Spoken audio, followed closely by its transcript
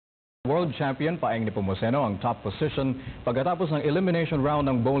World champion Paeng Nepomuceno ang top position pagkatapos ng elimination round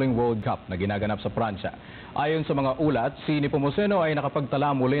ng Bowling World Cup na ginaganap sa Pransya. Ayon sa mga ulat, si Nepomuceno ay nakapagtala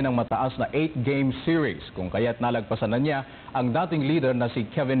muli ng mataas na 8-game series kung kaya't nalagpasan na niya ang dating leader na si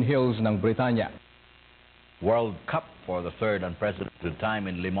Kevin Hills ng Britanya. World Cup for the third unprecedented time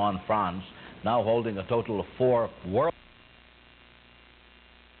in Le Mans, France, now holding a total of 4 world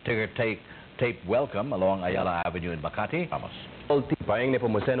ticker tape welcome along Ayala Avenue in Makati. Paeng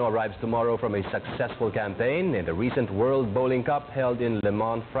Nepomuceno arrives tomorrow from a successful campaign in the recent World Bowling Cup held in Le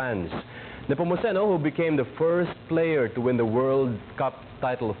Mans, France. Nepomuceno, who became the first player to win the World Cup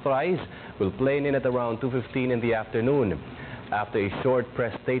title thrice, will plane in at around 2:15 in the afternoon. After a short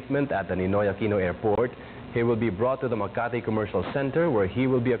press statement at the Ninoy Aquino Airport, he will be brought to the Makati Commercial Center, where he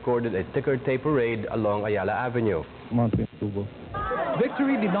will be accorded a ticker tape parade along Ayala Avenue.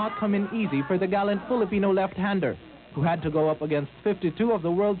 Victory did not come in easy for the gallant Filipino left-hander, who had to go up against 52 of the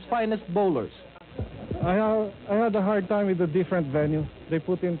world's finest bowlers. I had a hard time with the different venue. They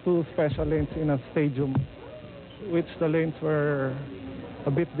put in 2 special lanes in a stadium, which the lanes were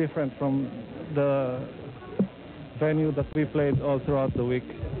a bit different from the venue that we played all throughout the week.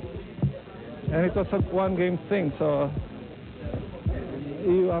 And it was a one-game thing, so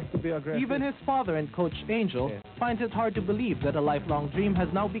you have to be aggressive. Even his father and coach Angel finds it hard to believe that a lifelong dream has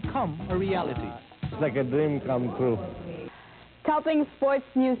now become a reality. It's like a dream come true. Topping sports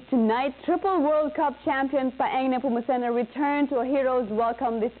news tonight, triple World Cup champion Paeng Nepomuceno returned to a hero's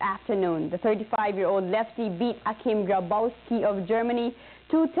welcome this afternoon. The 35-year-old lefty beat Achim Grabowski of Germany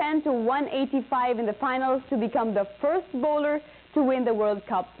 210 to 185 in the finals to become the first bowler to win the World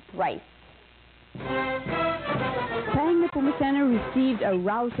Cup thrice. Paeng Nepomuceno received a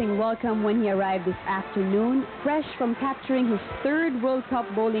rousing welcome when he arrived this afternoon, fresh from capturing his 3rd World Cup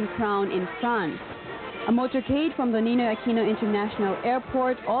bowling crown in France. A motorcade from the Ninoy Aquino International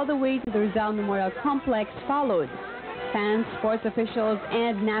Airport all the way to the Rizal Memorial Complex followed. Fans, sports officials,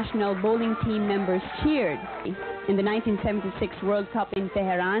 and national bowling team members cheered. In the 1976 World Cup in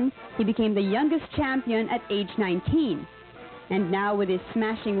Tehran, he became the youngest champion at age 19. And now, with his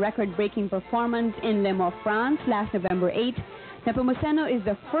smashing record-breaking performance in Le Mans, France last November 8, Nepomuceno is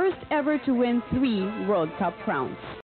the first ever to win 3 World Cup crowns.